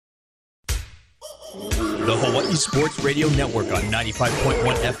The Hawaii Sports Radio Network on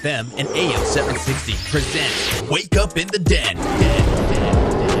 95.1 FM and AM 760 presents Wake Up in the Den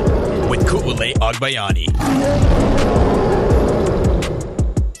with Ku'ule Agbayani.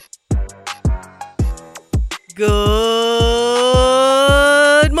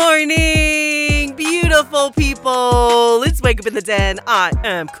 Good morning, beautiful people. It's Wake Up in the Den. I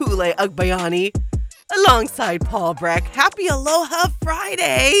am Ku'ule Agbayani alongside Paul Breck. Happy Aloha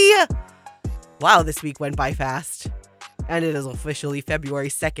Friday. Wow, this week went by fast. And it is officially February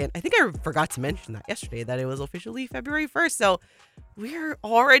 2nd. I think I forgot to mention that yesterday, that it was officially February 1st. So we're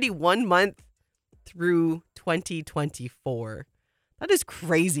already 1 month through 2024. That is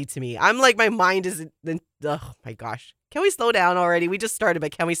crazy to me. I'm like, my mind is, oh my gosh. Can we slow down already? We just started,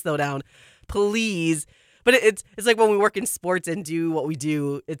 but can we slow down? Please. But it's like when we work in sports and do what we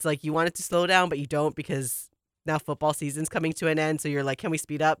do, it's like you want it to slow down, but you don't, because now football season's coming to an end. So you're like, can we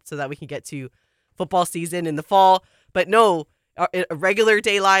speed up so that we can get to football season in the fall? But no, our regular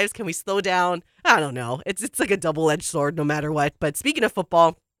day lives, can we slow down? I don't know. It's like a double-edged sword no matter what. But speaking of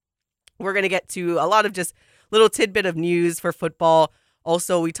football, we're going to get to a lot of just little tidbit of news for football.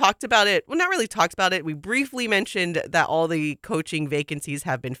 Also, we talked about it. Well, not really talked about it. We briefly mentioned that all the coaching vacancies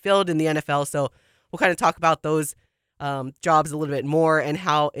have been filled in the NFL. So we'll kind of talk about those jobs a little bit more and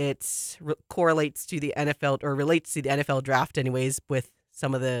how it correlates to the NFL, or relates to the NFL draft anyways, with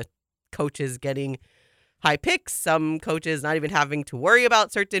some of the coaches getting high picks, some coaches not even having to worry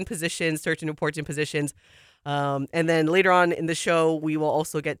about certain positions, certain important positions. And then later on in the show, we will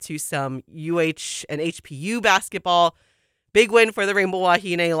also get to some UH and HPU basketball. Big win for the Rainbow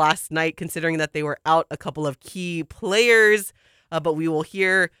Wahine last night, considering that they were out a couple of key players. But we will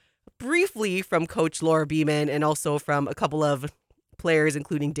hear briefly from Coach Laura Beeman and also from a couple of players,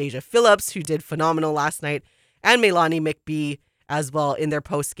 including Deja Phillips, who did phenomenal last night, and Melani McBee as well in their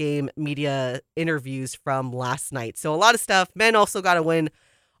post-game media interviews from last night. So a lot of stuff. Men also got a win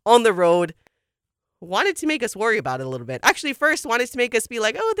on the road. Wanted to make us worry about it a little bit. Actually, first wanted to make us be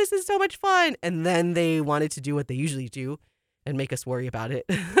like, oh, this is so much fun. And then they wanted to do what they usually do and make us worry about it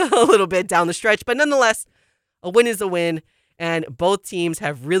a little bit down the stretch. But nonetheless, a win is a win. And both teams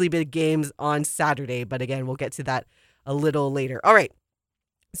have really big games on Saturday. But again, we'll get to that a little later. All right.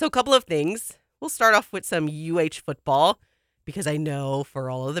 So a couple of things. We'll start off with some UH football, because I know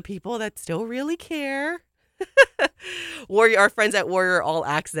for all of the people that still really care, our friends at Warrior All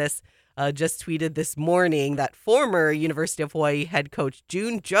Access just tweeted this morning that former University of Hawaii head coach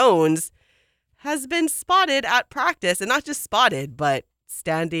June Jones has been spotted at practice, and not just spotted, but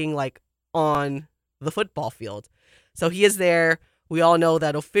standing like on the football field. So he is there. We all know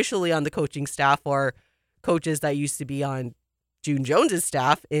that officially on the coaching staff are coaches that used to be on June Jones's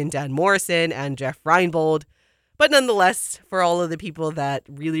staff in Dan Morrison and Jeff Reinbold. But nonetheless, for all of the people that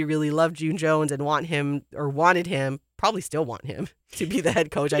really, really love June Jones and want him, or wanted him, probably still want him to be the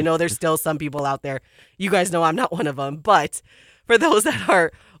head coach. I know there's still some people out there. You guys know I'm not one of them. But for those that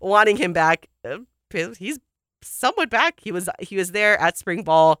are wanting him back, he's somewhat back. He was there at spring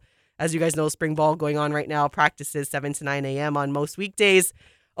ball. As you guys know, spring ball going on right now. Practices 7 to 9 a.m. on most weekdays.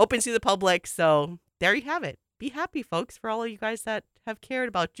 Open to the public. So there you have it. Be happy, folks, for all of you guys that have cared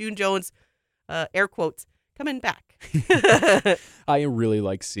about June Jones, air quotes, coming back. I really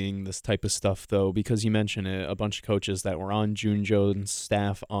like seeing this type of stuff, though, because you mentioned a bunch of coaches that were on June Jones'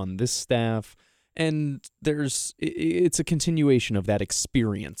 staff, on this staff, and it's a continuation of that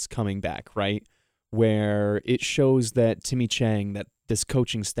experience coming back, right? Where it shows that Timmy Chang, that this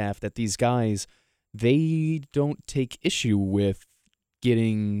coaching staff, that these guys, they don't take issue with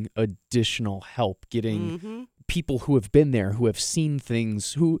getting additional help, getting people who have been there, who have seen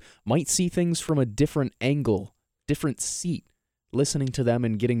things, who might see things from a different angle, different seat, listening to them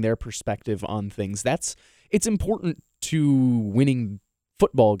and getting their perspective on things. It's important to winning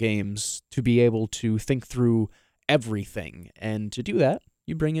football games to be able to think through everything. And to do that,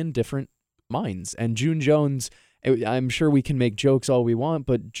 you bring in different minds. And June Jones, I'm sure we can make jokes all we want,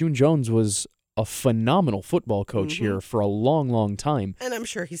 but June Jones was a phenomenal football coach here for a long, long time. And I'm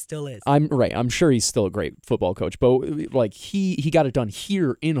sure he still is. I'm sure he's still a great football coach. But like he got it done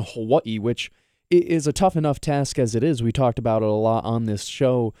here in Hawaii, which is a tough enough task as it is. We talked about it a lot on this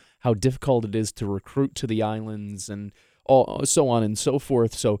show, how difficult it is to recruit to the islands and so on and so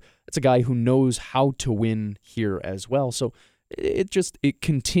forth. So it's a guy who knows how to win here as well. So it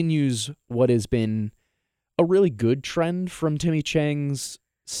continues what has been a really good trend from Timmy Chang's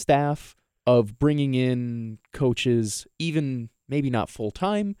staff of bringing in coaches, even maybe not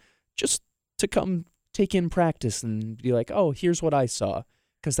full-time, just to come take in practice and be like, oh, here's what I saw,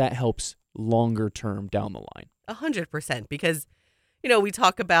 because that helps longer term down the line. 100%, because we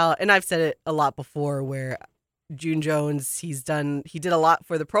talk about, and I've said it a lot before, where June Jones, he did a lot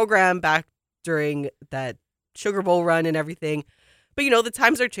for the program back during that Sugar Bowl run and everything. But, the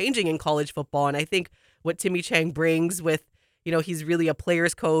times are changing in college football. And I think what Timmy Chang brings with, he's really a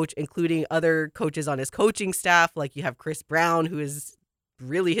player's coach, including other coaches on his coaching staff. Like you have Chris Brown, who is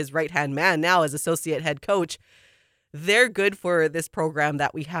really his right-hand man now as associate head coach. They're good for this program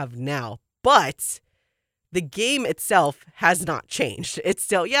that we have now. But the game itself has not changed. It's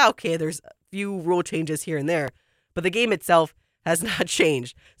still, there's a few rule changes here and there, but the game itself has not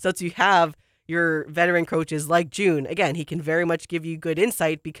changed. So to have your veteran coaches like June, again, he can very much give you good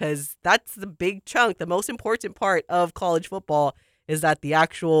insight, because that's the big chunk. The most important part of college football is that the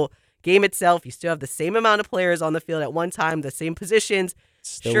actual game itself, you still have the same amount of players on the field at one time, the same positions.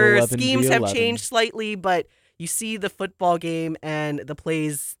 Still sure, schemes have changed slightly, but you see the football game and the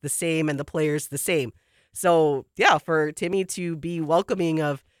plays the same and the players the same. So, for Timmy to be welcoming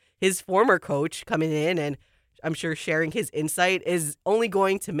of his former coach coming in and I'm sure sharing his insight is only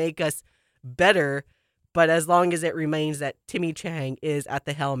going to make us better. But as long as it remains that Timmy Chang is at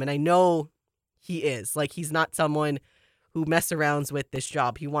the helm, and I know he is, like, he's not someone who mess around with this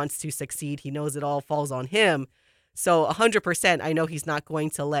job. He wants to succeed. He knows it all falls on him. So 100%, I know he's not going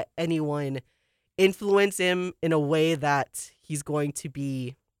to let anyone influence him in a way that he's going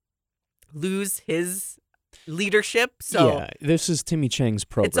to lose his leadership. So this is Timmy Chang's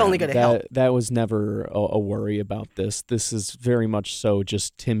program. It's only going to help. That was never a worry about this. This is very much so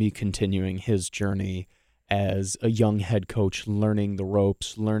just Timmy continuing his journey as a young head coach, learning the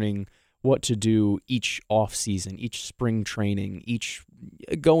ropes, learning what to do each off season, each spring training, each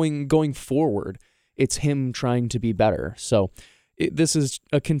going forward. It's him trying to be better. So this is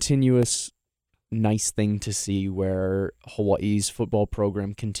a continuous nice thing to see, where Hawaii's football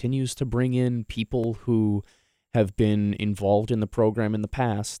program continues to bring in people who have been involved in the program in the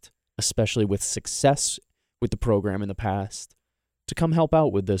past, especially with success with the program in the past, to come help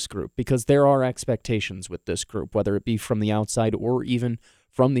out with this group, because there are expectations with this group, whether it be from the outside or even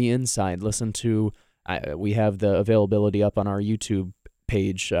from the inside. Listen to, we have the availability up on our YouTube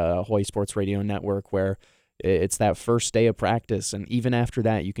page, Hawaii Sports Radio Network, where it's that first day of practice, and even after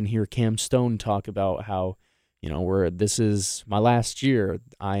that, you can hear Cam Stone talk about how, this is my last year.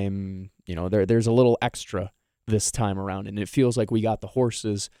 There's a little extra this time around, and it feels like we got the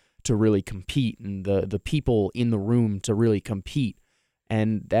horses to really compete and the people in the room to really compete,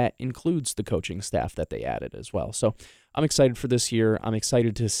 and that includes the coaching staff that they added as well. So I'm excited for this year. I'm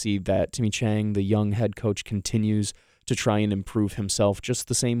excited to see that Timmy Chang, the young head coach, continues to try and improve himself just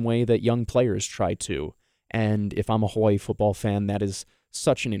the same way that young players try to. And if I'm a Hawaii football fan, that is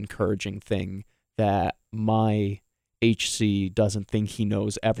such an encouraging thing, that my HC doesn't think he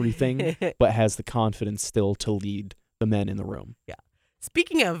knows everything, but has the confidence still to lead the men in the room. Yeah.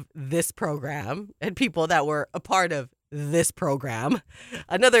 Speaking of this program and people that were a part of this program,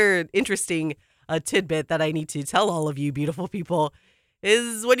 another interesting tidbit that I need to tell all of you beautiful people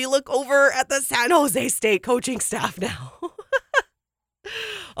is when you look over at the San Jose State coaching staff now.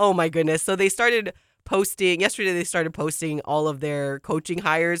 Oh my goodness. So yesterday they started posting all of their coaching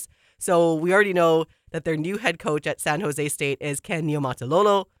hires. So we already know that their new head coach at San Jose State is Ken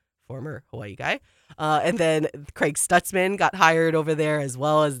Niumatalolo, former Hawaii guy. And then Craig Stutzman got hired over there, as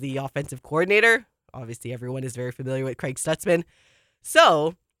well as the offensive coordinator. Obviously, everyone is very familiar with Craig Stutzman.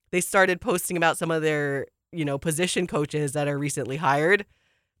 So they started posting about some of their, position coaches that are recently hired.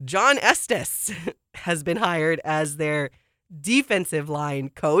 John Estes has been hired as their defensive line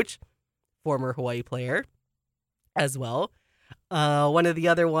coach, former Hawaii player as well. One of the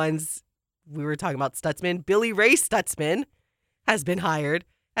other ones, we were talking about Stutzman, Billy Ray Stutzman has been hired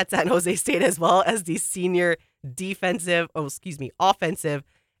at San Jose State as well as the senior offensive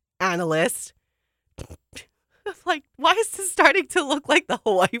analyst. Like, why is this starting to look like the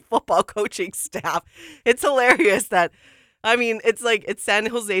Hawaii football coaching staff? It's hilarious that, it's San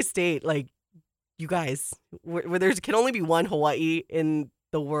Jose State. Like, you guys, where there can only be one Hawaii in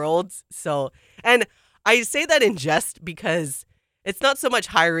the world. So, and I say that in jest because it's not so much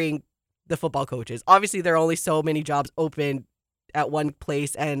hiring the football coaches. Obviously, there are only so many jobs open at one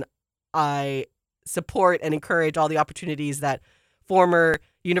place, and I support and encourage all the opportunities that former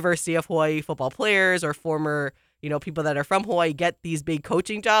University of Hawaii football players or former, people that are from Hawaii get these big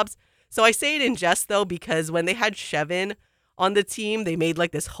coaching jobs. So I say it in jest, though, because when they had Chevin on the team, they made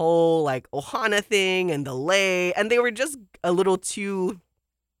like this whole like Ohana thing and the lei, and they were just a little too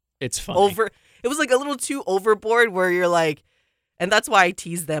It's funny. It was like a little too overboard, where you're like, and that's why I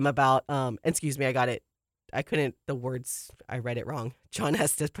teased them about, excuse me, I got it the words, I read it wrong. John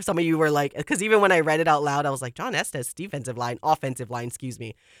Estes. Some of you were like, because even when I read it out loud, I was like, John Estes, defensive line, offensive line, excuse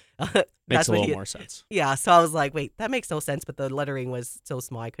me. Makes a little more sense. Yeah, so I was like, wait, that makes no sense, but the lettering was so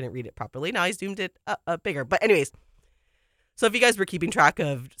small, I couldn't read it properly. Now I zoomed it bigger. But anyways, so if you guys were keeping track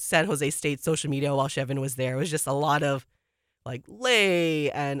of San Jose State's social media while Chevin was there, it was just a lot of like Lei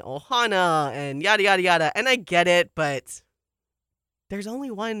and Ohana and yada, yada, yada. And I get it, but there's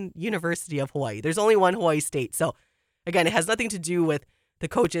only one University of Hawaii. There's only one Hawaii State. So again, it has nothing to do with the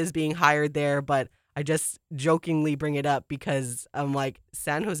coaches being hired there, but I just jokingly bring it up because I'm like,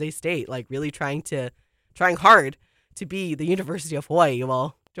 San Jose State, like really trying hard to be the University of Hawaii.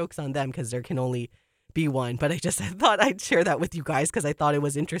 Well, joke's on them because there can only be one. But I thought I'd share that with you guys because I thought it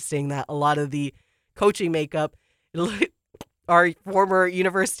was interesting that a lot of the coaching makeup are former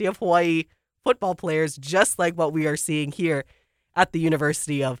University of Hawaii football players, just like what we are seeing here at the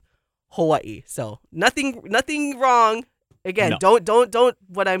University of Hawaii. So nothing wrong. Again, No. don't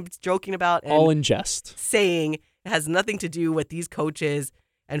what I'm joking about and All in jest. saying it has nothing to do with these coaches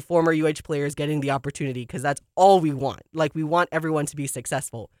and former UH players getting the opportunity, because that's all we want. Like, we want everyone to be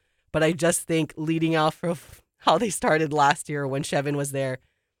successful. But I just think leading off of how they started last year when Chevin was there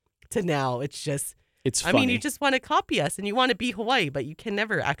to now, it's funny. I mean, you just want to copy us and you want to be Hawaii, but you can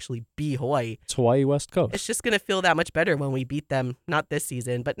never actually be Hawaii. It's Hawaii West Coast. It's just going to feel that much better when we beat them, not this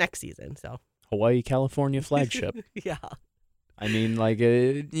season, but next season. So Hawaii, California flagship. yeah. I mean, like,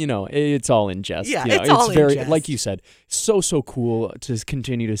 it's all in jest. Yeah, You know, it's all in very, jest. like you said, so cool to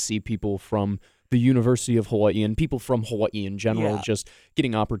continue to see people from the University of Hawaii and people from Hawaii in general just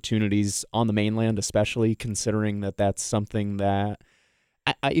getting opportunities on the mainland, especially considering that that's something that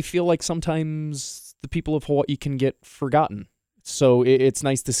I feel like sometimes the people of Hawaii can get forgotten. So it's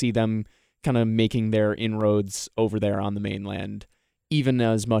nice to see them kind of making their inroads over there on the mainland, even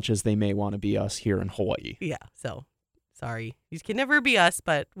as much as they may want to be us here in Hawaii. Yeah, so sorry. You can never be us,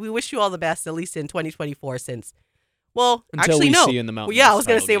 but we wish you all the best, at least in 2024, since, well, Until actually, we no. see you in the Mountain Yeah, I West was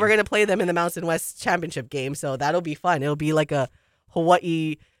going to title say game. we're going to play them in the Mountain West Championship game, so that'll be fun. It'll be like a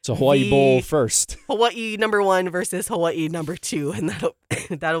Hawaii. It's a Hawaii Bowl first. Hawaii number 1 versus Hawaii number 2, and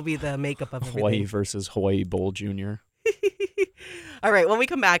that'll be the makeup of everything. Hawaii versus Hawaii Bowl Junior. All right, when we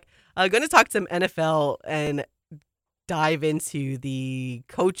come back, I'm going to talk some NFL and dive into the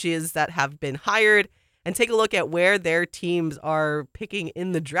coaches that have been hired and take a look at where their teams are picking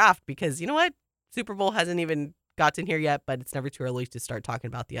in the draft, because you know what? Super Bowl hasn't even gotten here yet, but it's never too early to start talking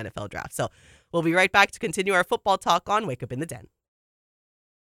about the NFL draft. So we'll be right back to continue our football talk on Wake Up in the Den.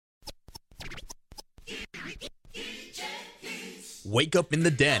 Wake Up in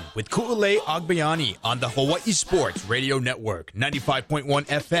the Den with Ku'ulei Agbayani on the Hawaii Sports Radio Network, 95.1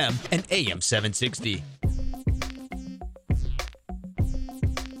 FM and AM 760.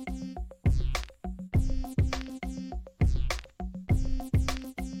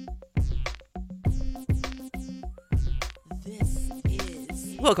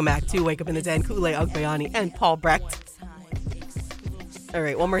 Welcome back to Wake Up in the Den. Ku'ulei Agbayani and Paul Brecht. All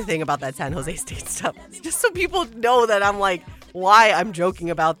right, one more thing about that San Jose State stuff. Just so people know that I'm like, why I'm joking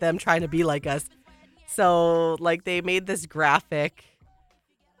about them trying to be like us. So, like, they made this graphic.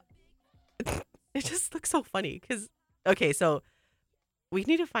 It just looks so funny because, okay, so we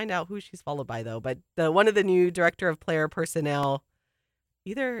need to find out who she's followed by, though. But one of the new director of player personnel,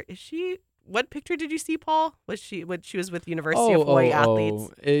 what picture did you see, Paul? Was she was with University of Hawaii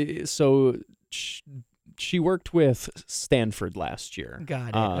athletes? So she worked with Stanford last year. Got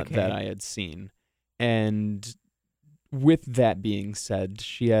it. Okay. That I had seen. And with that being said,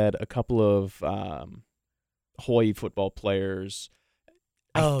 she had a couple of Hawaii football players,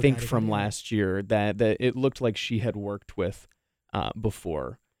 I think from last year, that it looked like she had worked with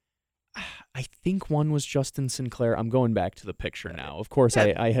before. I think one was Justin Sinclair. I'm going back to the picture now. Of course,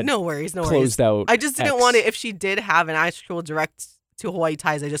 I had no worries. closed out. I just didn't want to, if she did have an actual direct to Hawaii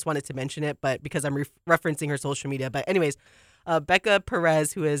ties, I just wanted to mention it, but because I'm referencing her social media. But anyways, Becca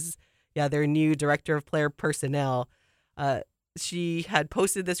Perez, who is their new director of player personnel, she had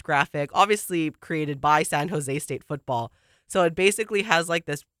posted this graphic, obviously created by San Jose State football. So it basically has like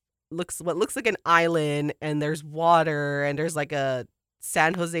this what looks like an island, and there's water, and there's like a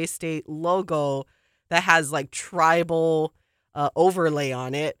San Jose State logo that has like tribal overlay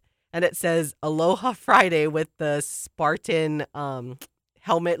on it, and it says Aloha Friday with the Spartan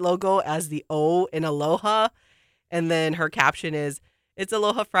helmet logo as the O in Aloha, and then her caption is, "It's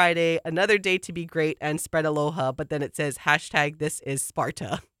Aloha Friday, another day to be great and spread aloha," but then it says #this is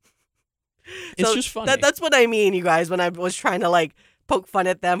Sparta. It's So just funny. that's what I mean, you guys, when I was trying to like poke fun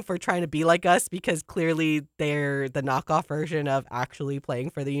at them for trying to be like us because clearly they're the knockoff version of actually playing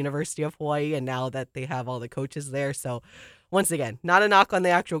for the University of Hawaii, and now that they have all the coaches there. So once again, not a knock on the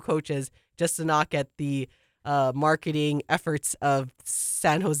actual coaches, just a knock at the marketing efforts of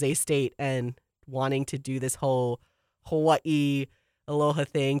San Jose State and wanting to do this whole Hawaii Aloha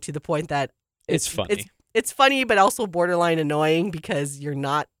thing to the point that It's funny. It's funny, but also borderline annoying because you're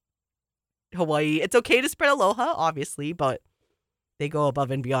not Hawaii. It's okay to spread aloha, obviously, but they go above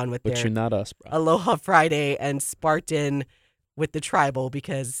and beyond with But their you're not us, bro. Aloha Friday and Spartan with the tribal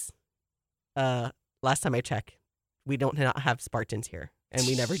because last time I checked, we don't not have Spartans here, and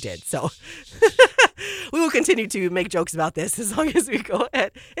we never did. So we will continue to make jokes about this as long as we go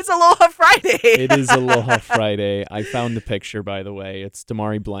ahead. It's Aloha Friday. It is Aloha Friday. I found the picture, by the way. It's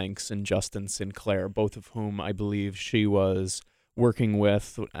Damari Blanks and Justin Sinclair, both of whom I believe she was working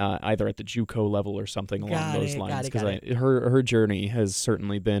with either at the JUCO level or something along those lines. Because her journey has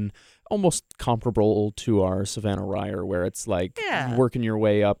certainly been almost comparable to our Savannah Ryer, where it's like working your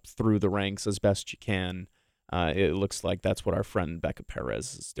way up through the ranks as best you can. It looks like that's what our friend Becca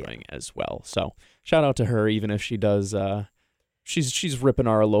Perez is doing as well. So shout out to her, even if she does. She's ripping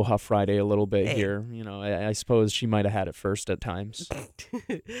our Aloha Friday a little bit here. You know, I suppose she might have had it first at times.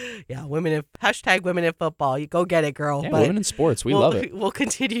 Yeah, hashtag women in football. You go get it, girl. Yeah, but women in sports. We love it. We'll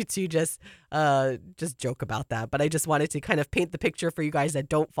continue to just joke about that. But I just wanted to kind of paint the picture for you guys that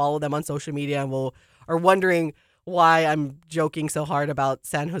don't follow them on social media and are wondering why I'm joking so hard about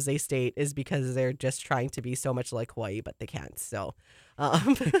San Jose State is because they're just trying to be so much like Hawaii, but they can't. So,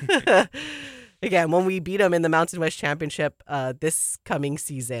 again, when we beat them in the Mountain West Championship this coming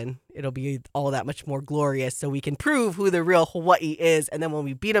season, it'll be all that much more glorious so we can prove who the real Hawaii is. And then when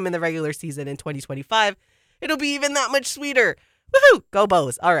we beat them in the regular season in 2025, it'll be even that much sweeter. Woohoo! Go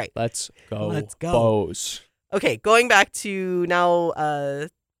Bows. All right. Let's go Bows. Okay, going back to now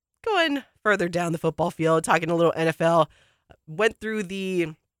going further down the football field, talking a little NFL. Went through the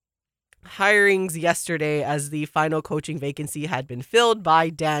hirings yesterday as the final coaching vacancy had been filled by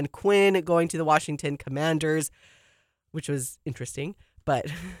Dan Quinn going to the Washington Commanders, which was interesting,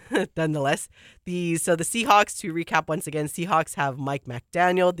 but nonetheless. The Seahawks, to recap once again, Seahawks have Mike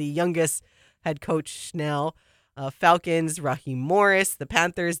McDaniel, the youngest head coach now. Falcons, Raheem Morris. The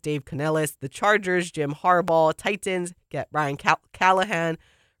Panthers, Dave Canellis. The Chargers, Jim Harbaugh. Titans, get Ryan Callahan.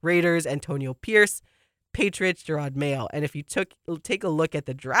 Raiders, Antonio Pierce. Patriots, Gerard Mayo. And if you take a look at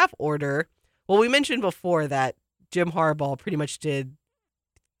the draft order, well, we mentioned before that Jim Harbaugh pretty much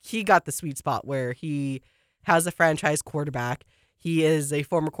he got the sweet spot where he has a franchise quarterback. He is a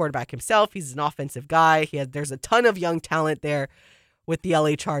former quarterback himself. He's an offensive guy. There's a ton of young talent there with the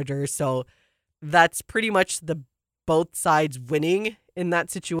LA Chargers. So that's pretty much both sides winning in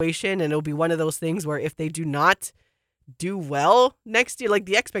that situation. And it'll be one of those things where if they do not do well next year, like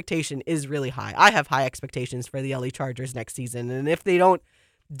the expectation is really high. I have high expectations for the LA Chargers next season. And if they don't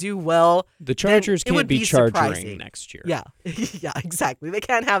do well, the Chargers can't be charging next year. Yeah. Yeah, exactly. They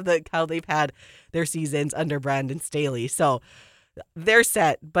can't have how they've had their seasons under Brandon Staley. So they're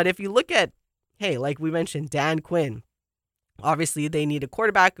set. But if you look at, like we mentioned, Dan Quinn, obviously they need a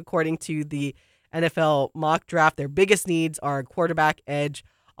quarterback according to the NFL mock draft. Their biggest needs are quarterback, edge,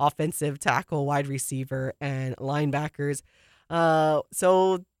 offensive tackle, wide receiver, and linebackers.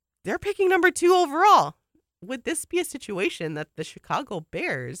 So they're picking number 2 overall. Would this be a situation that the Chicago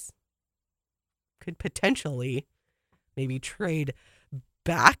Bears could potentially maybe trade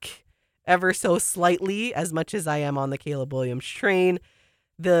back ever so slightly, as much as I am on the Caleb Williams train?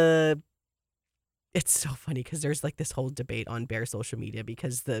 It's so funny because there's like this whole debate on Bears social media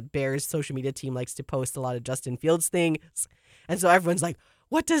because the Bears social media team likes to post a lot of Justin Fields things. And so everyone's like,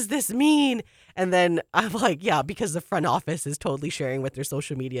 what does this mean? And then I'm like, yeah, because the front office is totally sharing with their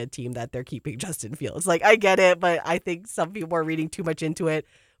social media team that they're keeping Justin Fields. Like, I get it, but I think some people are reading too much into it.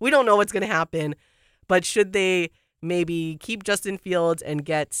 We don't know what's going to happen. But should they maybe keep Justin Fields and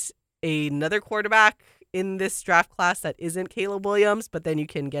get another quarterback in this draft class that isn't Caleb Williams, but then you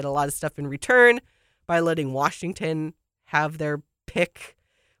can get a lot of stuff in return by letting Washington have their pick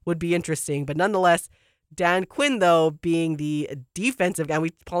would be interesting. But nonetheless, Dan Quinn, though, being the defensive guy,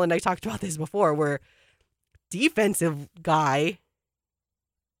 Paul and I talked about this before, where defensive guy,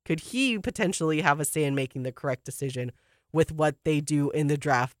 could he potentially have a say in making the correct decision with what they do in the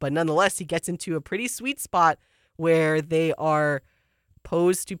draft? But nonetheless, he gets into a pretty sweet spot where they are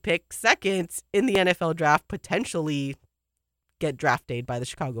posed to pick second in the NFL draft, potentially get drafted by the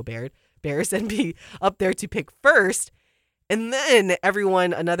Chicago Bears and be up there to pick first. And then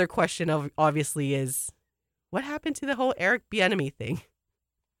another question obviously is, what happened to the whole Eric Bieniemy thing?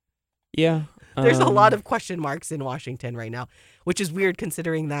 Yeah. There's a lot of question marks in Washington right now. which is weird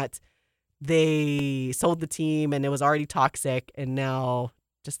considering that they sold the team and it was already toxic, and now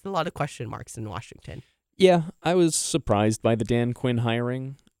just a lot of question marks in Washington. Yeah, I was surprised by the Dan Quinn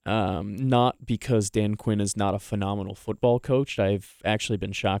hiring. Not because Dan Quinn is not a phenomenal football coach. I've actually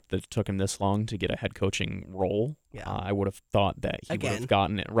been shocked that it took him this long to get a head coaching role. Yeah. I would have thought that he would Again. have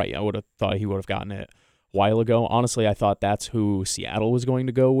gotten it right. I would have thought he would have gotten it a while ago. Honestly, I thought that's who Seattle was going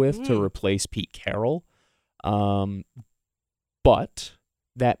to go with to replace Pete Carroll. But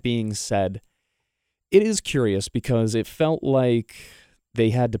that being said, it is curious because it felt like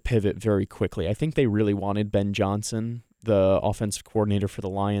they had to pivot very quickly. I think they really wanted Ben Johnson, the offensive coordinator for the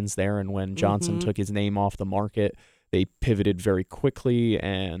Lions there, and when Johnson took his name off the market, they pivoted very quickly,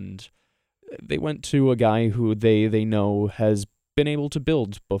 and they went to a guy who they know has been able to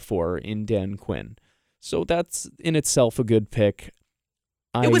build before in Dan Quinn. So that's in itself a good pick.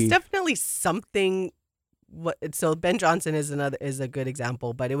 It was definitely something. So Ben Johnson is a good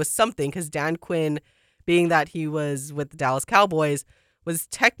example, but it was something because Dan Quinn, being that he was with the Dallas Cowboys, was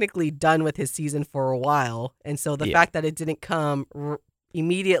technically done with his season for a while. And so the fact that it didn't come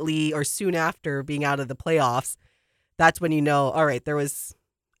immediately or soon after being out of the playoffs, that's when you know, all right, there was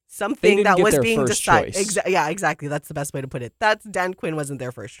something that was being decided. Yeah, exactly. That's the best way to put it. That's Dan Quinn wasn't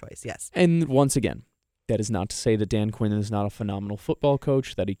their first choice. Yes. And once again, that is not to say that Dan Quinn is not a phenomenal football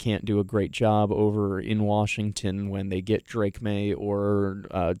coach, that he can't do a great job over in Washington when they get Drake May or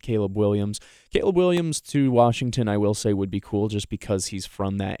Caleb Williams. Caleb Williams to Washington, I will say, would be cool just because he's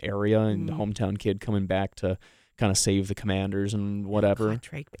from that area and the hometown kid coming back to kind of save the Commanders and whatever. God,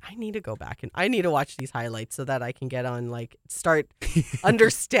 Drake, I need to go back and I need to watch these highlights so that I can get on, start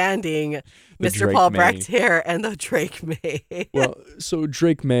understanding Mr. Paul Brecht's hair and the Drake May. Well, so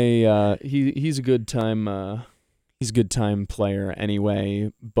Drake May, he's a good time. He's a good time player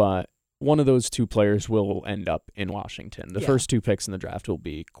anyway, but one of those two players will end up in Washington. The first two picks in the draft will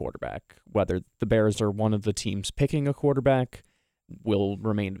be quarterback. Whether the Bears are one of the teams picking a quarterback will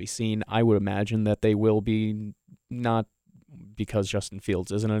remain to be seen. I would imagine that they will be, not because Justin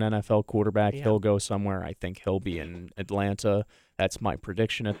Fields isn't an NFL quarterback. He'll go somewhere. I think he'll be in Atlanta. That's my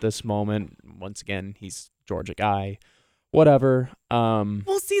prediction at this moment. Once again, he's a Georgia guy. Whatever.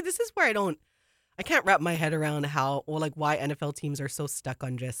 Well, see, this is where I can't wrap my head around why NFL teams are so stuck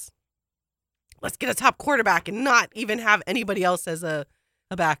on just, let's get a top quarterback and not even have anybody else as a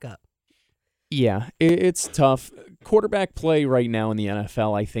backup. Yeah, it's tough. Quarterback play right now in the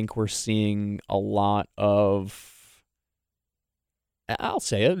NFL, I think we're seeing a lot of, I'll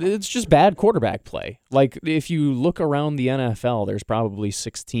say it, it's just bad quarterback play. Like, if you look around the NFL, there's probably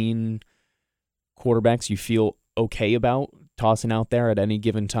 16 quarterbacks you feel okay about tossing out there at any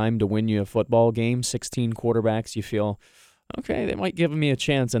given time to win you a football game. 16 quarterbacks you feel, okay, they might give me a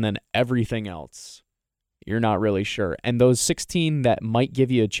chance, and then everything else, you're not really sure. And those 16 that might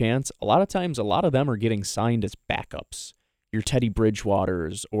give you a chance, a lot of times, a lot of them are getting signed as backups. Your Teddy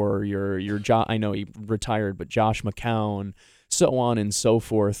Bridgewaters or your I know he retired, but Josh McCown, so on and so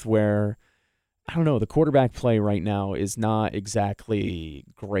forth, where, I don't know, the quarterback play right now is not exactly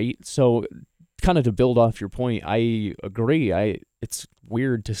great. So kind of to build off your point, I agree. It's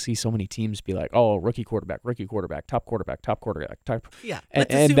weird to see so many teams be like, oh, rookie quarterback, top quarterback. Yeah, and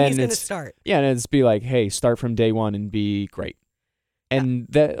assume then he's going to start. Yeah, and it's be like, hey, start from day one and be great. And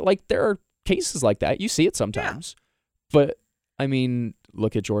there are cases like that. You see it sometimes. But, I mean,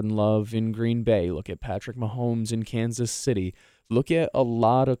 look at Jordan Love in Green Bay. Look at Patrick Mahomes in Kansas City. Look at a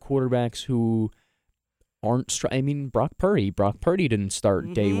lot of quarterbacks who aren't Brock Purdy. Brock Purdy didn't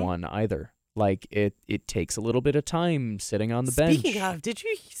start day one either. Like, it takes a little bit of time sitting on the bench. Speaking of, did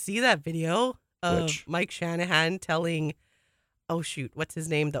you see that video of Mike Shanahan telling, oh, shoot, what's his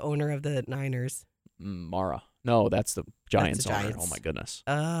name, the owner of the Niners? Mara. No, that's the Giants owner. Giants. Oh, my goodness.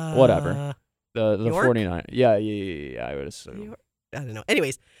 Whatever. The York? 49. Yeah, I would assume. I don't know.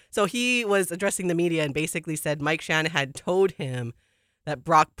 Anyways, so he was addressing the media and basically said Mike Shanahan told him that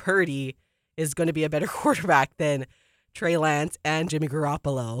Brock Purdy is going to be a better quarterback than Trey Lance and Jimmy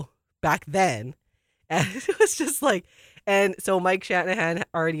Garoppolo back then. And it was just like, and so Mike Shanahan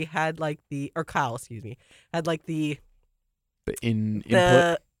already had Kyle, had the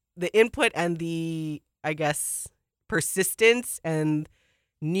input. The input and the, I guess, persistence, and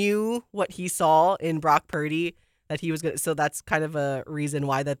knew what he saw in Brock Purdy that he was going to. So that's kind of a reason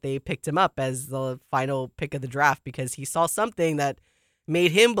why that they picked him up as the final pick of the draft, because he saw something that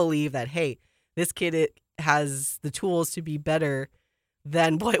made him believe that, hey, this kid has the tools to be better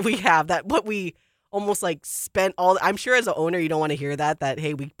than what we have, that what we almost spent all. I'm sure as an owner, you don't want to hear that,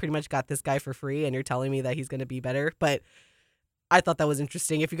 hey, we pretty much got this guy for free and you're telling me that he's going to be better. But I thought that was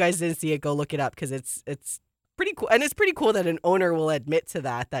interesting. If you guys didn't see it, go look it up, because it's pretty cool. And it's pretty cool that an owner will admit to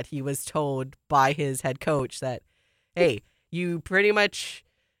that he was told by his head coach that, hey, you pretty much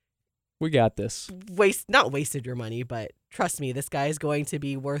We got this. not wasted your money, but trust me, this guy is going to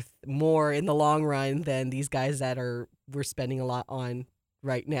be worth more in the long run than these guys that we're spending a lot on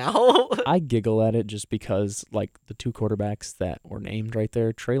right now. I giggle at it just because, like, the two quarterbacks that were named right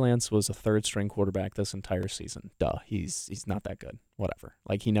there, Trey Lance was a third-string quarterback this entire season. Duh, he's not that good. Whatever.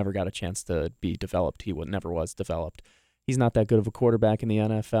 Like, he never got a chance to be developed. He never was developed. He's not that good of a quarterback in the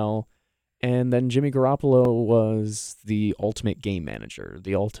NFL. And then Jimmy Garoppolo was the ultimate game manager,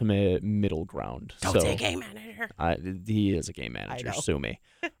 the ultimate middle ground. Don't say game manager. He is a game manager. I know. Sue me.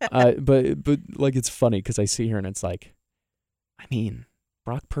 But like, it's funny because I see here and it's like, I mean,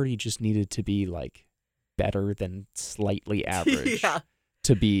 Brock Purdy just needed to be like better than slightly average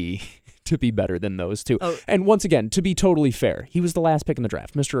to be better than those two. Oh. And once again, to be totally fair, he was the last pick in the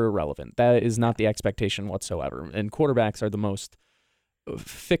draft, Mr. Irrelevant. That is not the expectation whatsoever. And quarterbacks are the most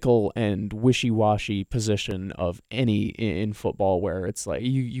fickle and wishy-washy position of any in football, where it's like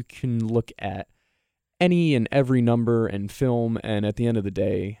you can look at any and every number and film, and at the end of the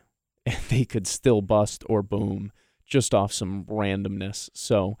day, they could still bust or boom just off some randomness.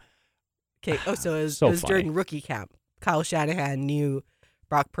 So, Okay. Oh, so it was So during rookie camp. Kyle Shanahan knew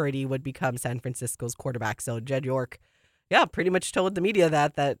Brock Purdy would become San Francisco's quarterback. So Jed York, pretty much told the media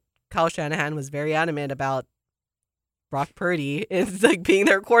that Kyle Shanahan was very adamant about Brock Purdy is like being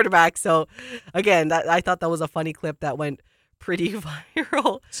their quarterback. So again, I thought that was a funny clip that went pretty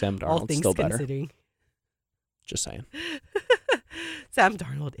viral. Sam all Darnold's things still better. considering. Just saying. Sam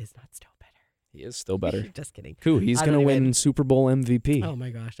Darnold is not still better. He is still better. Just kidding. Cool. He's I going to don't win even- Super Bowl MVP. Oh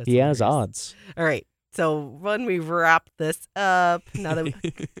my gosh, that's he has hilarious. odds. All right. So when we wrap this up, now that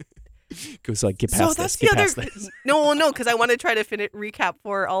Goes like, get so past that's this, the get other. past this. No, because I want to try to recap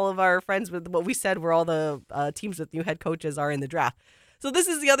for all of our friends with what we said where all the teams with new head coaches are in the draft. So this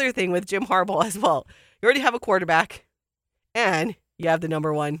is the other thing with Jim Harbaugh as well. You already have a quarterback, and you have the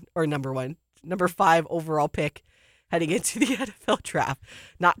number 5 overall pick heading into the NFL draft.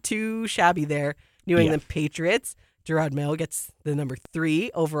 Not too shabby there. New England Patriots. Gerard Mayo gets the number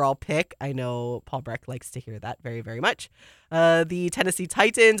 3 overall pick. I know Paul Breck likes to hear that very, very much. The Tennessee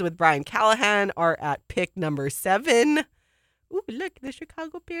Titans with Brian Callahan are at pick number 7. Ooh, look, the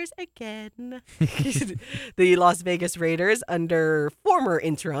Chicago Bears again. The Las Vegas Raiders under former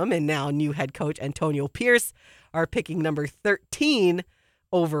interim and now new head coach Antonio Pierce are picking number 13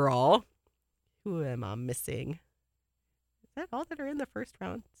 overall. Who am I missing? Is that all that are in the first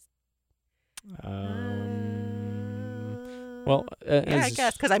round? Well, I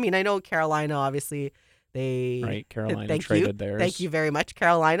guess, because I know Carolina, obviously, right, Carolina traded theirs. Thank you very much,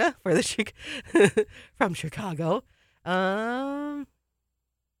 Carolina, for the from Chicago.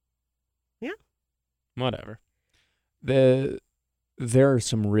 Whatever. There are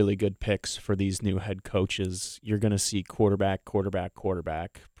some really good picks for these new head coaches. You're going to see quarterback,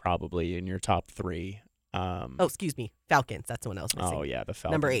 probably in your top 3. Excuse me, Falcons. That's the one I was missing. Oh, yeah, the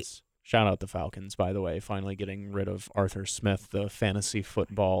Falcons. Number 8. Shout out the Falcons, by the way, finally getting rid of Arthur Smith, the fantasy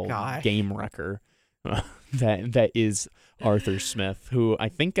football game wrecker. That is Arthur Smith, who I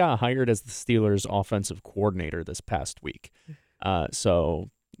think got hired as the Steelers' offensive coordinator this past week.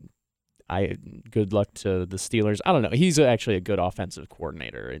 So good luck to the Steelers. I don't know. He's actually a good offensive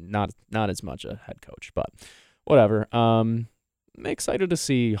coordinator and not as much a head coach, but whatever. I'm excited to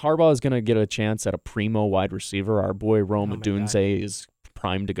see Harbaugh is going to get a chance at a primo wide receiver. Our boy Rome Odunze is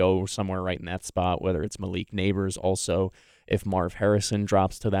primed to go somewhere right in that spot, whether it's Malik Neighbors. Also, if Marv Harrison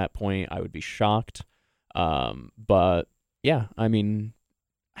drops to that point, I would be shocked. But yeah, I mean,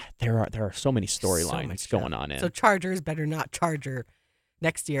 there are so many storylines going on. So Chargers better not Charger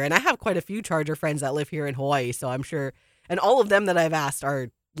next year. And I have quite a few Charger friends that live here in Hawaii, so I'm sure, and all of them that I've asked are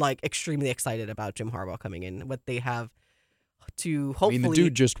like extremely excited about Jim Harbaugh coming in, what they have to hopefully the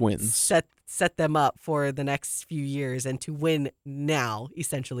dude just wins. Set them up for the next few years and to win now,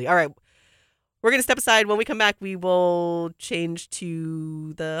 essentially. All right, we're going to step aside. When we come back, we will change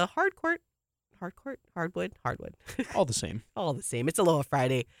to the hardwood. All the same. All the same. It's Aloha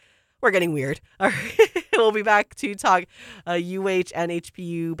Friday. We're getting weird. All right, we'll be back to talk UH and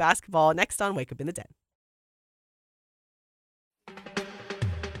HPU basketball next on Wake Up in the Den.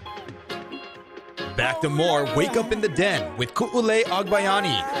 Back to more Wake Up in the Den with Ku'ule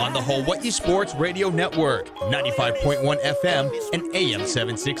Agbayani on the Hawai'i Sports Radio Network, 95.1 FM and AM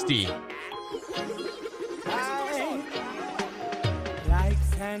 760. Like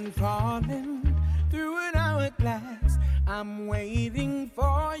sand falling through an hourglass, I'm waiting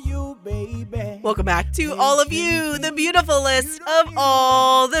for you, baby. Welcome back to all of you, the beautiful list of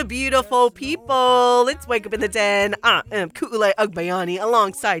all the beautiful people. Let's wake up in the den. I am Ku'ulei Agbayani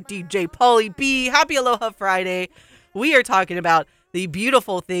alongside DJ Pauly B. Happy Aloha Friday. We are talking about the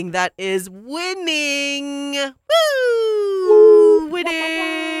beautiful thing that is winning. Woo!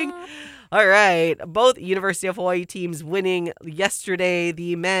 Winning. All right. Both University of Hawaii teams winning yesterday.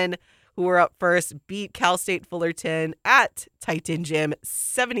 The men who were up first beat Cal State Fullerton at Titan Gym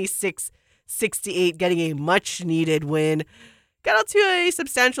 76-68, getting a much-needed win. Got out to a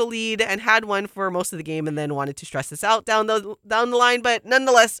substantial lead and had one for most of the game and then wanted to stress this out down the line. But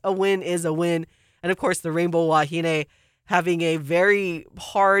nonetheless, a win is a win. And of course, the Rainbow Wahine having a very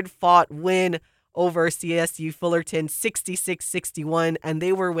hard-fought win over CSU Fullerton 66-61. And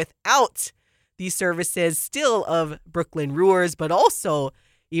they were without the services still of Brooklyn Brewers, but also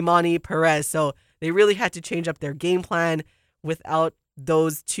Imani Perez. So they really had to change up their game plan without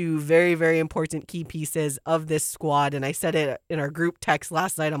those two very, very important key pieces of this squad. And I said it in our group text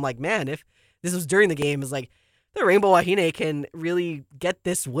last night. I'm like, man, if this was during the game, it's like the Rainbow Wahine can really get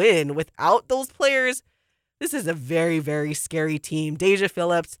this win without those players. This is a very, very scary team. Deja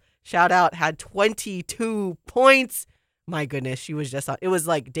Phillips, shout out, had 22 points. My goodness, she was just, it was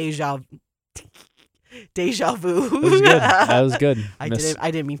like deja vu. That was good. I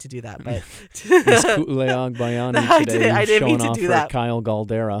didn't mean to do that, but Miss Ku'ulei Agbayani today I didn't mean showing to off do for that. Kyle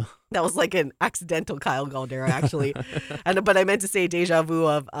Galdera. That was like an accidental Kyle Galdera, actually. But I meant to say deja vu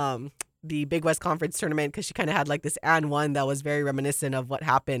of the Big West Conference tournament because she kind of had like this and one that was very reminiscent of what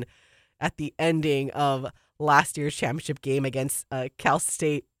happened at the ending of last year's championship game against Cal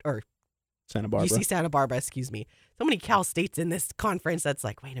State or Santa Barbara. UC Santa Barbara, excuse me. So many Cal States in this conference. That's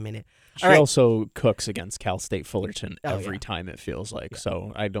like, wait a minute. She also cooks against Cal State Fullerton every yeah. time, it feels like. Yeah.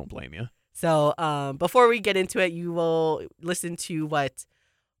 So I don't blame you. So before we get into it, you will listen to what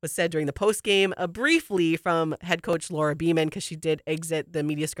was said during the post game briefly from head coach Laura Beeman, because she did exit the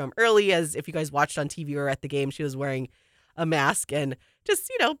media scrum early. As if you guys watched on TV or at the game, she was wearing a mask and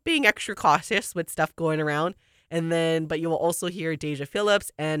just, being extra cautious with stuff going around. And then, but you will also hear Deja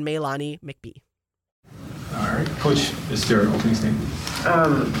Phillips and Meilani McBee. All right, Coach, is there an opening statement?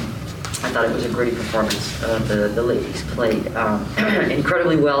 I thought it was a gritty performance. The ladies played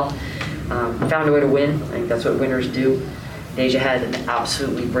incredibly well, found a way to win. I think that's what winners do. Deja had an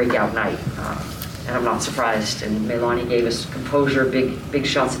absolutely breakout night, and I'm not surprised. And Meilani gave us composure, big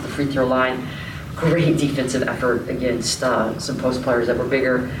shots at the free throw line, great defensive effort against some post players that were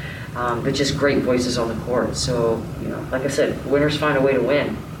bigger, but just great voices on the court. So, like I said, winners find a way to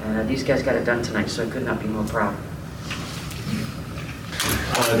win. And these guys got it done tonight, so I could not be more proud.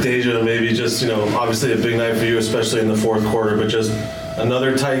 Deja, maybe just, obviously a big night for you, especially in the fourth quarter, but just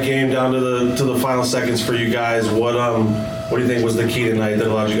another tight game down to the final seconds for you guys. What do you think was the key tonight that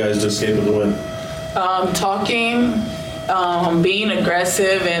allowed you guys to escape with the win? Talking, being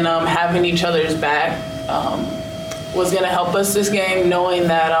aggressive, and having each other's back was going to help us this game, knowing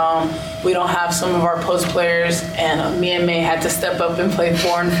that we don't have some of our post players, and me and May had to step up and play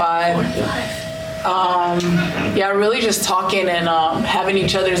 4 and 5. Really just talking and having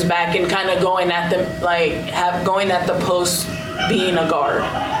each other's back and kind of going at them, going at the post, being a guard.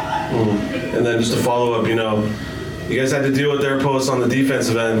 And then just to follow up, you guys had to deal with their posts on the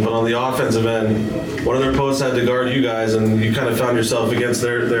defensive end, but on the offensive end, one of their posts had to guard you guys, and you kind of found yourself against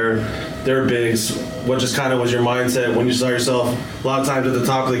their bigs. What just kind of was your mindset when you saw yourself a lot of times at the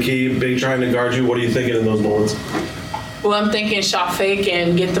top of the key, big trying to guard you? What are you thinking in those moments? Well, I'm thinking shot fake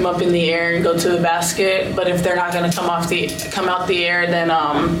and get them up in the air and go to the basket. But if they're not going to come out the air, then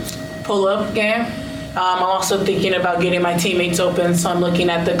pull up game. I'm also thinking about getting my teammates open, so I'm looking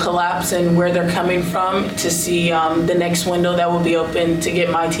at the collapse and where they're coming from to see the next window that will be open to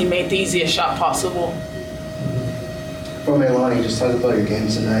get my teammate the easiest shot possible. For Meilani, just talk about your game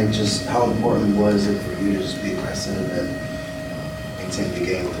tonight. Just how important was it for you to just be aggressive and maintain the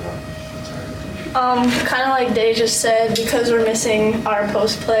game throughout? Kind of like Day just said, because we're missing our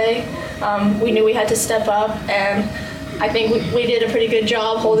post play, we knew we had to step up, and I think we did a pretty good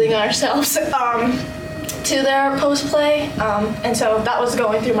job holding ourselves to their post play, and so that was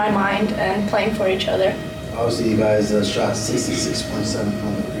going through my mind and playing for each other. Obviously, you guys shot 66.7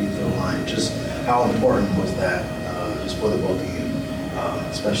 from the free throw line. Just how important was that, just for the both of you,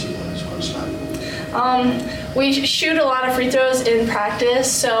 especially when it's crunch time? We shoot a lot of free throws in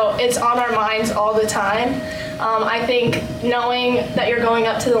practice, so it's on our minds all the time. I think knowing that you're going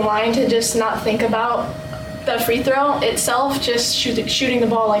up to the line to just not think about the free throw itself, just shooting the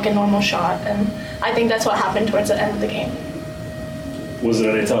ball like a normal shot, and I think that's what happened towards the end of the game. Was it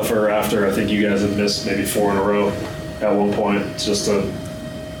any tougher after? I think you guys have missed maybe 4 in a row. at one point just to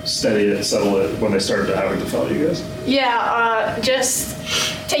steady it, settle it when they started to having to foul you guys? Yeah, just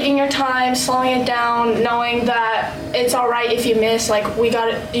taking your time, slowing it down, knowing that it's all right if you miss. Like, we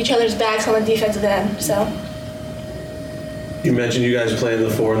got each other's backs on the defensive end, so. You mentioned you guys playing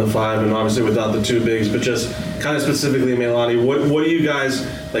the 4 and the 5, and obviously without the 2 bigs, but just kind of specifically, Meilani, what do you guys,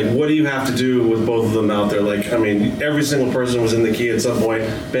 like, what do you have to do with both of them out there? Like, I mean, every single person was in the key at some point,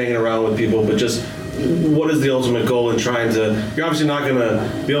 banging around with people, but just what is the ultimate goal in trying to, you're obviously not going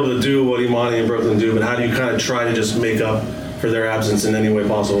to be able to do what Imani and Brooklyn do, but how do you kind of try to just make up for their absence in any way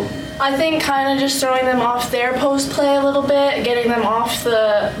possible? I think kind of just throwing them off their post play a little bit, getting them off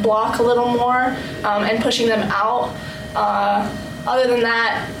the block a little more, and pushing them out. Other than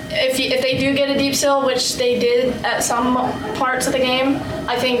that, if they do get a deep steal, which they did at some parts of the game,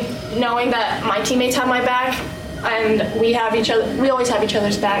 I think knowing that my teammates have my back and we always have each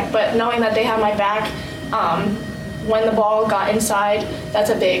other's back, but knowing that they have my back when the ball got inside, that's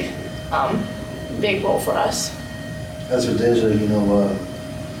a big goal for us. As for Deja,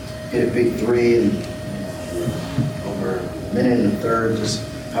 hit a big 3 and over a minute and a third, just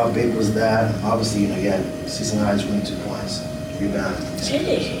how big was that? Obviously, you had season high 22 points, rebound,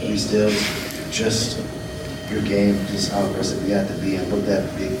 3 steals. Just your game, just how aggressive you had to be, and put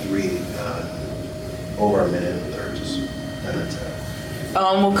that big 3 over a minute and a third, just 10 out of 10.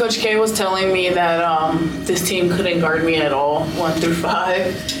 Well, Coach K was telling me that this team couldn't guard me at all, 1 through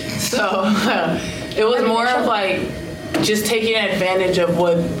 5. So it was more of like just taking advantage of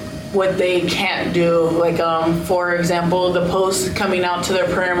what they can't do. Like, for example, the post coming out to their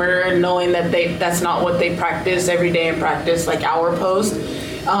perimeter, knowing that that's not what they practice every day in practice, like our post.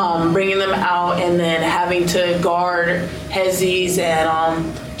 Bringing them out and then having to guard Hezzies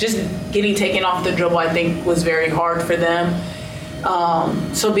and just getting taken off the dribble, I think, was very hard for them.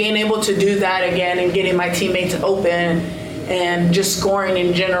 So being able to do that again and getting my teammates open and just scoring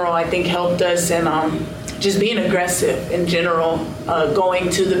in general, I think helped us, and just being aggressive in general,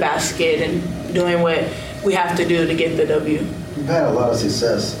 going to the basket and doing what we have to do to get the W. We've had a lot of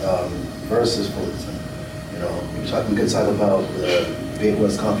success versus Fullerton. We could talk about the Big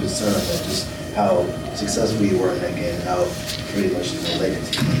West Conference tournament, just how successful you were in that game, how pretty much led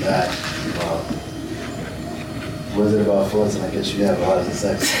the team in that. What is it about Fullerton? I guess you have a lot of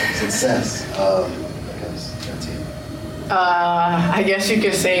success against that team. I guess you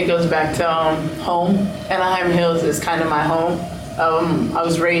could say it goes back to home. Anaheim Hills is kind of my home. I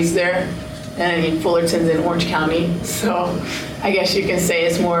was raised there, and Fullerton's in Orange County, so I guess you can say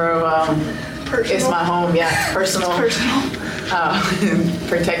it's more of it's my home. Yeah, personal.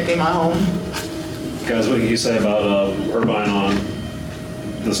 Protecting my home. Guys, what can you say about Irvine on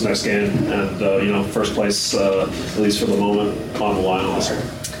this next game and first place, at least for the moment, on the line also?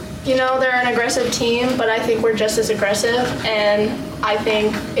 They're an aggressive team, but I think we're just as aggressive, and I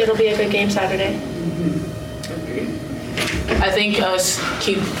think it'll be a good game Saturday. I think us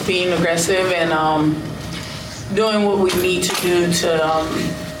keep being aggressive and doing what we need to do to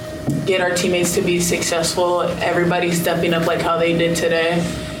get our teammates to be successful. Everybody stepping up like how they did today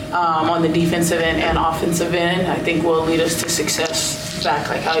on the defensive end and offensive end, I think will lead us to success back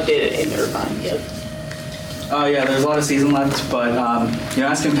like how I did it in Irvine. Yep. Yeah, there's a lot of season left, but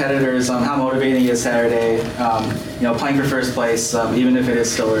as competitors, how motivating is Saturday? Playing for first place, even if it is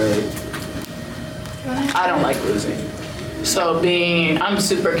still early. I don't like losing, so I'm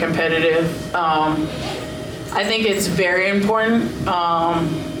super competitive. I think it's very important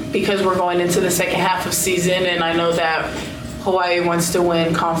because we're going into the second half of season, and I know that Hawaii wants to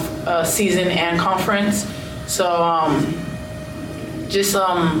win season and conference. So what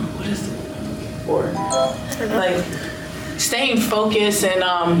is it? Like staying focused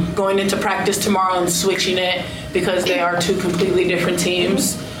and going into practice tomorrow and switching it because they are two completely different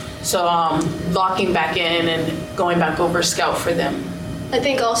teams. So locking back in and going back over scout for them. I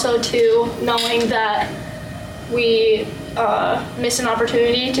think also too, knowing that we missed an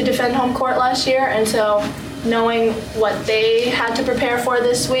opportunity to defend home court last year, and so knowing what they had to prepare for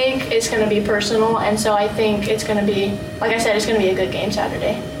this week is going to be personal, and so I think it's going to be, like I said, it's going to be a good game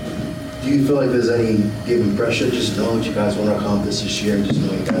Saturday. Do you feel like there's any given pressure, just knowing what you guys want to accomplish this year and just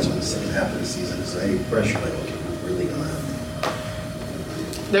knowing you guys on the second half of the season? Is there any pressure, like, okay, we're really going to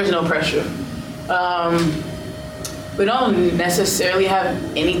have? There's no pressure. We don't necessarily have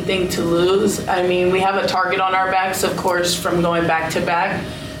anything to lose. I mean, we have a target on our backs, of course, from going back to back.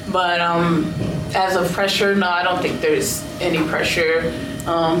 But as of pressure, no, I don't think there's any pressure.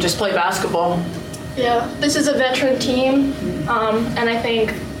 Just play basketball. Yeah, this is a veteran team, and I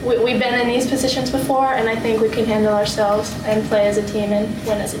think we've been in these positions before, and I think we can handle ourselves and play as a team and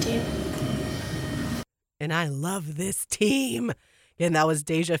win as a team. And I love this team. Again, that was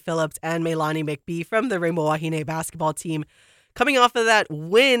Deja Phillips and Melanie McBee from the Rainbow Wahine basketball team. Coming off of that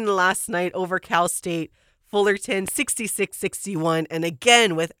win last night over Cal State Fullerton, 66-61. And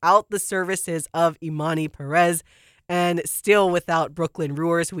again, without the services of Imani Perez and still without Brooklyn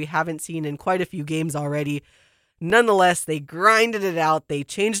Brewers, who we haven't seen in quite a few games already. Nonetheless, they grinded it out. They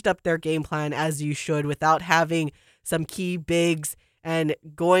changed up their game plan as you should without having some key bigs and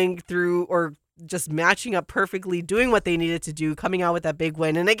going through or just matching up perfectly, doing what they needed to do, coming out with that big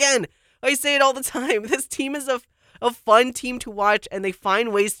win. And again, I say it all the time, this team is a fun team to watch and they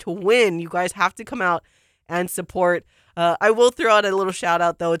find ways to win. You guys have to come out and support. I will throw out a little shout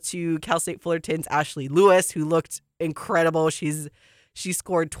out though to Cal State Fullerton's Ashley Lewis, who looked incredible. She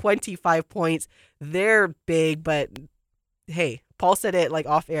scored 25 points. They're big, but hey, Paul said it like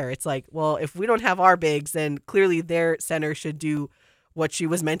off air. It's like, well, if we don't have our bigs, then clearly their center should do what she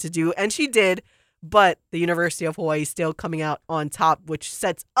was meant to do. And she did, but the University of Hawaii still coming out on top, which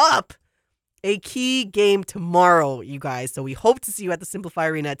sets up a key game tomorrow, you guys. So we hope to see you at the Simplify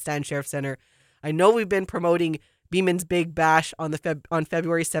Arena at Stan Sheriff Center. I know we've been promoting Beeman's Big Bash on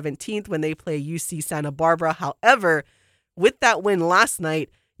February 17th when they play UC Santa Barbara. However, with that win last night,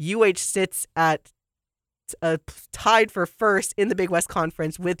 UH sits at tied for first in the Big West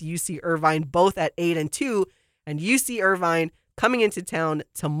Conference with UC Irvine, both at 8-2, and UC Irvine coming into town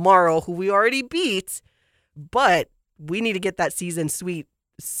tomorrow, who we already beat, but we need to get that season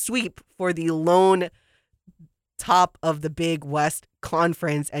sweep for the lone top of the Big West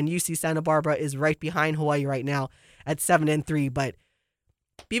Conference, and UC Santa Barbara is right behind Hawaii right now at 7-3. But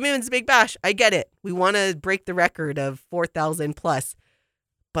Beeman's Big Bash, I get it. We want to break the record of 4,000 plus,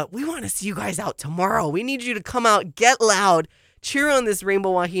 but we want to see you guys out tomorrow. We need you to come out, get loud, cheer on this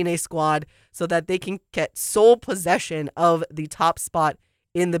Rainbow Wahine squad so that they can get sole possession of the top spot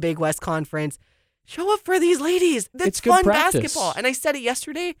in the Big West Conference. Show up for these ladies. That's fun basketball. And I said it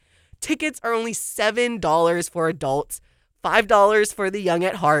yesterday. Tickets are only $7 for adults, $5 for the young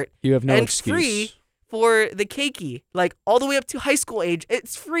at heart. You have no and excuse. Free for the keiki, like all the way up to high school age.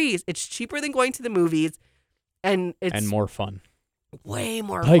 It's free. It's cheaper than going to the movies, and it's more fun. Way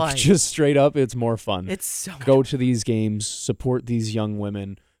more like, fun. Just straight up, it's more fun. It's so much Go to these games, support these young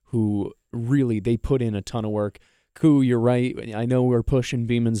women who really, they put in a ton of work. Koo, you're right. I know we're pushing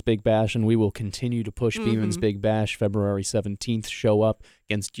Beeman's Big Bash, and we will continue to push Beeman's Big Bash. February 17th, show up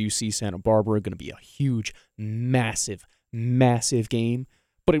against UC Santa Barbara. Going to be a huge, massive, massive game.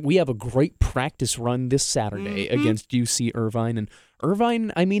 But we have a great practice run this Saturday against UC Irvine. And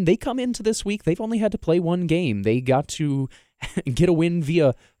Irvine, I mean, they come into this week, they've only had to play one game. They got to get a win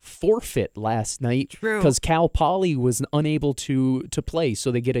via forfeit last night because Cal Poly was unable to play.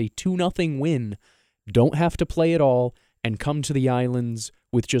 So they get a 2-0 win. Don't have to play at all and come to the islands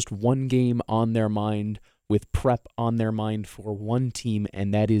with just one game on their mind, with prep on their mind for one team,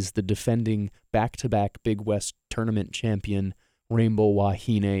 and that is the defending back-to-back Big West tournament champion, Rainbow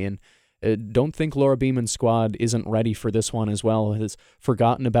Wahine. And don't think Laura Beeman's squad isn't ready for this one as well. Has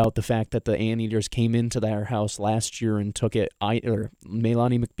forgotten about the fact that the Anteaters came into their house last year and took it.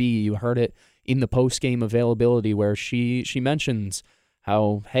 Melanie McBee, you heard it in the post-game availability where she mentions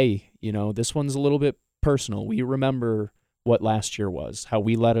how, hey, you know, this one's a little bit personal. We remember what last year was, how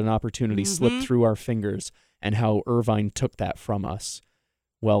we let an opportunity slip through our fingers, and how Irvine took that from us.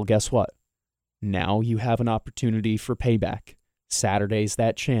 Well, guess what? Now you have an opportunity for payback. Saturday's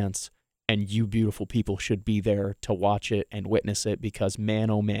that chance, and you beautiful people should be there to watch it and witness it because,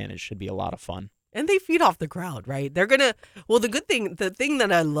 man, oh man, it should be a lot of fun. And they feed off the crowd, right? They're going to, well, the thing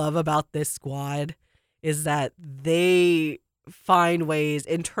that I love about this squad is that they find ways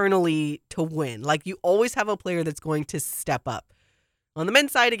internally to win. Like, you always have a player that's going to step up. On the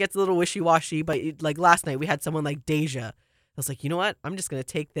men's side, it gets a little wishy-washy, but like last night, we had someone like Deja. I was like, you know what? I'm just going to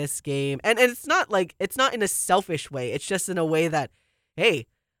take this game. And it's not in a selfish way. It's just in a way that, hey,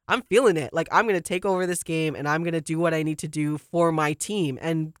 I'm feeling it. Like, I'm going to take over this game and I'm going to do what I need to do for my team.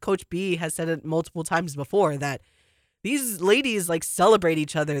 And Coach B has said it multiple times before that these ladies like celebrate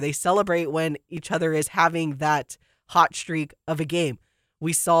each other. They celebrate when each other is having that hot streak of a game.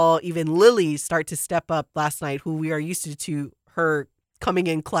 We saw even Lily start to step up last night, who we are used to her coming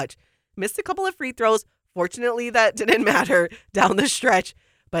in clutch. Missed a couple of free throws. Fortunately, that didn't matter down the stretch.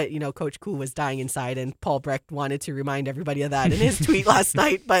 But, you know, Coach Koo was dying inside, and Paul Brecht wanted to remind everybody of that in his tweet last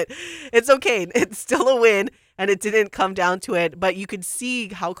night. But it's okay. It's still a win, and it didn't come down to it. But you could see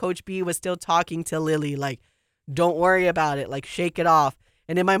how Coach B was still talking to Lily, like, don't worry about it. Like, shake it off.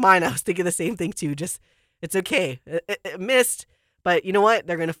 And in my mind, I was thinking the same thing, too. Just, it's okay. It missed, but you know what?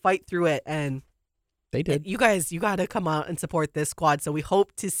 They're going to fight through it. And they did. You guys, you got to come out and support this squad. So we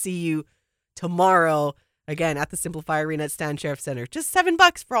hope to see you tomorrow again, at the Simplify Arena at Stan Sheriff Center. Just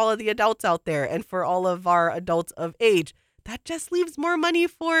 $7 for all of the adults out there and for all of our adults of age. That just leaves more money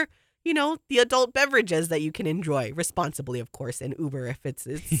for, the adult beverages that you can enjoy responsibly, of course, and Uber if it's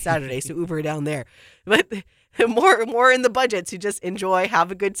Saturday, so Uber down there. But more in the budget to just enjoy,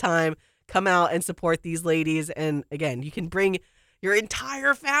 have a good time, come out and support these ladies. And again, you can bring your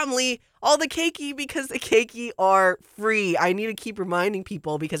entire family, all the keiki, because the keiki are free. I need to keep reminding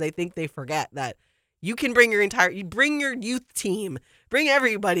people because I think they forget that you can bring you bring your youth team, bring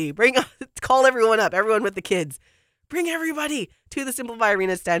everybody, call everyone up, everyone with the kids. Bring everybody to the Simplify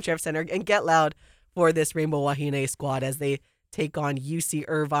Arena Stan Sheriff Center and get loud for this Rainbow Wahine squad as they take on UC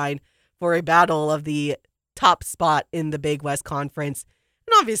Irvine for a battle of the top spot in the Big West Conference.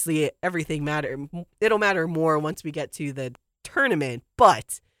 And obviously, it'll matter more once we get to the tournament.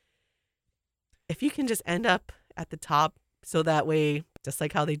 But if you can just end up at the top, so that way, just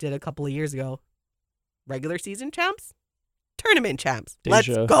like how they did a couple of years ago, regular season champs, tournament champs. Let's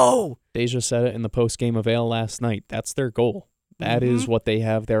go. Deja said it in the post-game avail last night. That's their goal. That is what they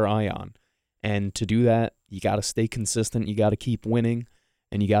have their eye on. And to do that, you got to stay consistent. You got to keep winning.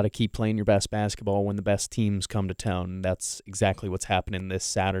 And you got to keep playing your best basketball when the best teams come to town. And that's exactly what's happening this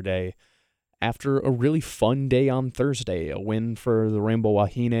Saturday. After a really fun day on Thursday, a win for the Rainbow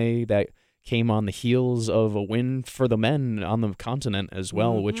Wahine that came on the heels of a win for the men on the continent as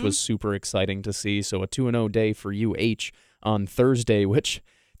well, which was super exciting to see. So a 2-0 day for UH on Thursday, which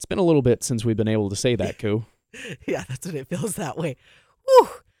it's been a little bit since we've been able to say that, Koo. Yeah, that's what it feels that way. Whew.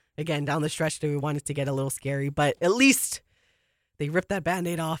 Again, down the stretch, we wanted to get a little scary, but at least they ripped that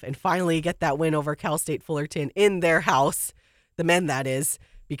Band-Aid off and finally get that win over Cal State Fullerton in their house, the men that is,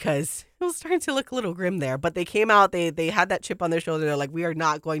 because it was starting to look a little grim there. But they came out, they had that chip on their shoulder. They're like, we are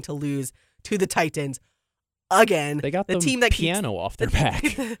not going to lose to the Titans again. They got the team that piano off their back.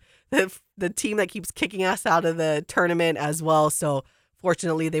 The team that keeps kicking us out of the tournament as well. So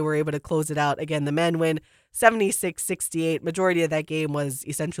fortunately, they were able to close it out. Again, the men win 76-68. Majority of that game was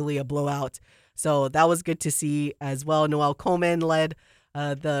essentially a blowout. So that was good to see as well. Noel Coleman led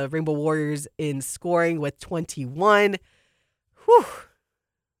the Rainbow Warriors in scoring with 21. Whew.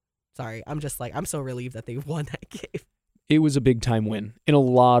 Sorry, I'm so relieved that they won that game. It was a big-time win. In a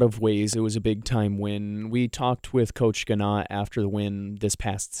lot of ways, it was a big-time win. We talked with Coach Ganat after the win this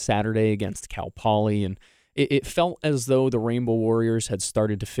past Saturday against Cal Poly, and it felt as though the Rainbow Warriors had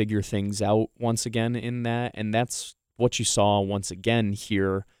started to figure things out once again in that, and that's what you saw once again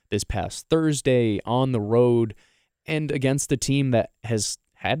here this past Thursday on the road and against a team that has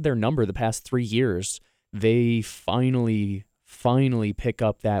had their number the past 3 years. They finally pick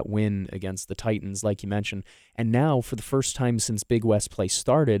up that win against the Titans, like you mentioned. And now, for the first time since Big West play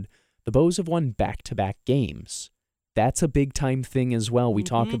started, the Bows have won back-to-back games. That's a big-time thing as well. We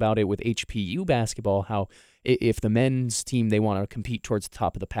talk about it with HPU basketball, how if the men's team, they want to compete towards the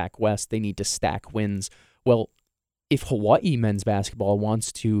top of the Pac West, they need to stack wins. Well, if Hawaii men's basketball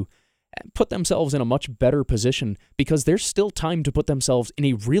wants to put themselves in a much better position, because there's still time to put themselves in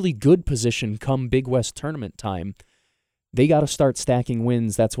a really good position come Big West tournament time, they got to start stacking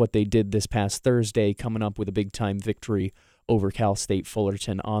wins. That's what they did this past Thursday, coming up with a big-time victory over Cal State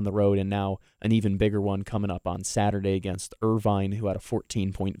Fullerton on the road, and now an even bigger one coming up on Saturday against Irvine, who had a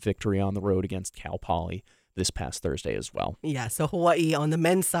 14-point victory on the road against Cal Poly this past Thursday as well. Yeah, so Hawaii on the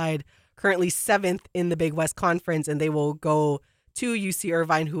men's side, currently 7th in the Big West Conference, and they will go to UC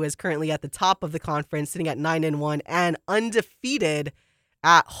Irvine, who is currently at the top of the conference, sitting at 9-1 and undefeated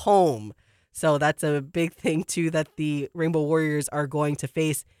at home. So that's a big thing, too, that the Rainbow Warriors are going to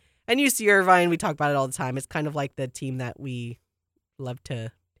face. And UC Irvine, we talk about it all the time. It's kind of like the team that we love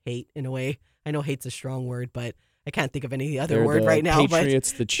to hate in a way. I know hate's a strong word, but I can't think of any other word right now.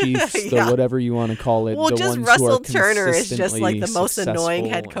 Patriots, the Chiefs, the whatever you want to call it. Well, the just ones Russell who are Turner is just like the most annoying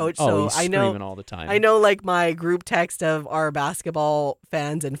head coach. So he's screaming all the time. I know, like my group text of our basketball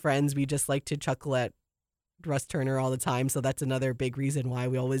fans and friends, we just like to chuckle at Russ Turner all the time. So that's another big reason why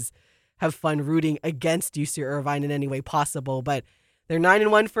we always have fun rooting against UC Irvine in any way possible. But they're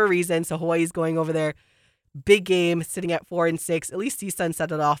 9-1 for a reason. So Hawaii's going over there. Big game, sitting at 4-6. At least CSUN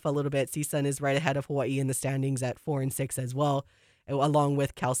set it off a little bit. CSUN is right ahead of Hawaii in the standings at 4-6 as well, along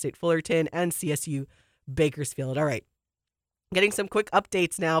with Cal State Fullerton and CSU Bakersfield. All right, getting some quick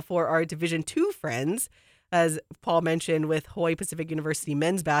updates now for our Division II friends. As Paul mentioned, with Hawaii Pacific University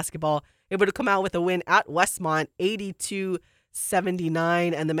men's basketball, able to come out with a win at Westmont, 82-79.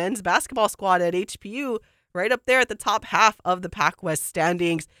 And the men's basketball squad at HPU right up there at the top half of the Pac West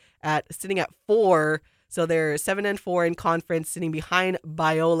standings, sitting at 4. So they're 7-4 in conference, sitting behind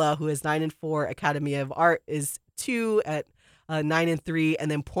Biola, who is 9-4. Academy of Art is 2 at 9-3, and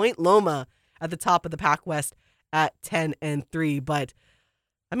then Point Loma at the top of the Pac West at 10-3. But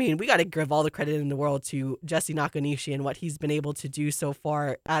I mean, we got to give all the credit in the world to Jesse Nakanishi and what he's been able to do so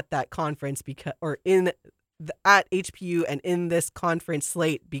far at that conference at HPU and in this conference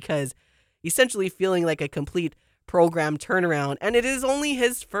slate, because essentially feeling like a complete program turnaround. And it is only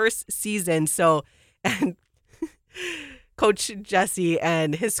his first season. So, and Coach Jesse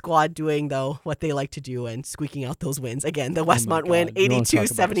and his squad doing, though, what they like to do and squeaking out those wins. Again, the Westmont win,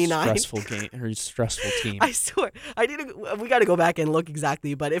 82-79. Stressful team. I swear. We got to go back and look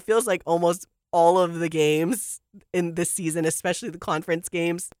exactly, but it feels like almost all of the games in this season, especially the conference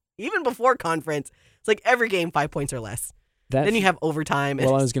games, even before conference, it's like every game 5 points or less. Then you have overtime.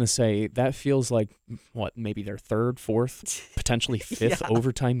 Well, I was going to say, that feels like, maybe their third, fourth, potentially fifth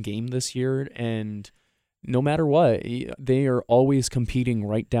overtime game this year. And no matter what, they are always competing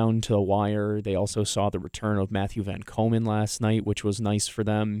right down to the wire. They also saw the return of Matthew Van Komen last night, which was nice for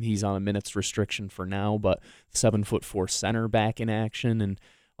them. He's on a minutes restriction for now, but 7'4" center back in action. And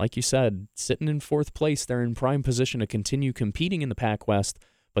like you said, sitting in fourth place, they're in prime position to continue competing in the Pac West.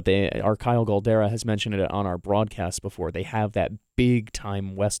 But our Kyle Galdera has mentioned it on our broadcast before. They have that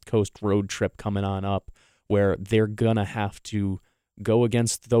big-time West Coast road trip coming on up where they're going to have to go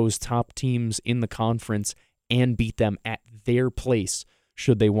against those top teams in the conference and beat them at their place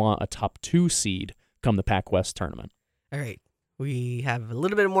should they want a top 2 seed come the Pac West tournament. All right. We have a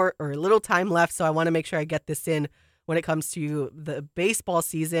little bit more or a little time left, so I want to make sure I get this in when it comes to the baseball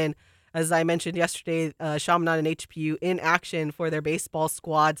season. As I mentioned yesterday, Chaminade and HPU in action for their baseball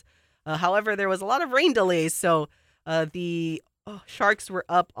squads. However, there was a lot of rain delays, so the Sharks were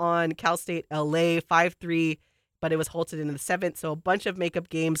up on Cal State LA 5-3, but it was halted in the 7th. So a bunch of makeup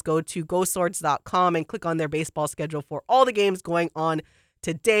games. Go to GoSwords.com and click on their baseball schedule for all the games going on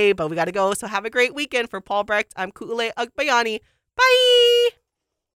today. But we got to go, so have a great weekend. For Paul Brecht, I'm Ku'ule Agbayani. Bye!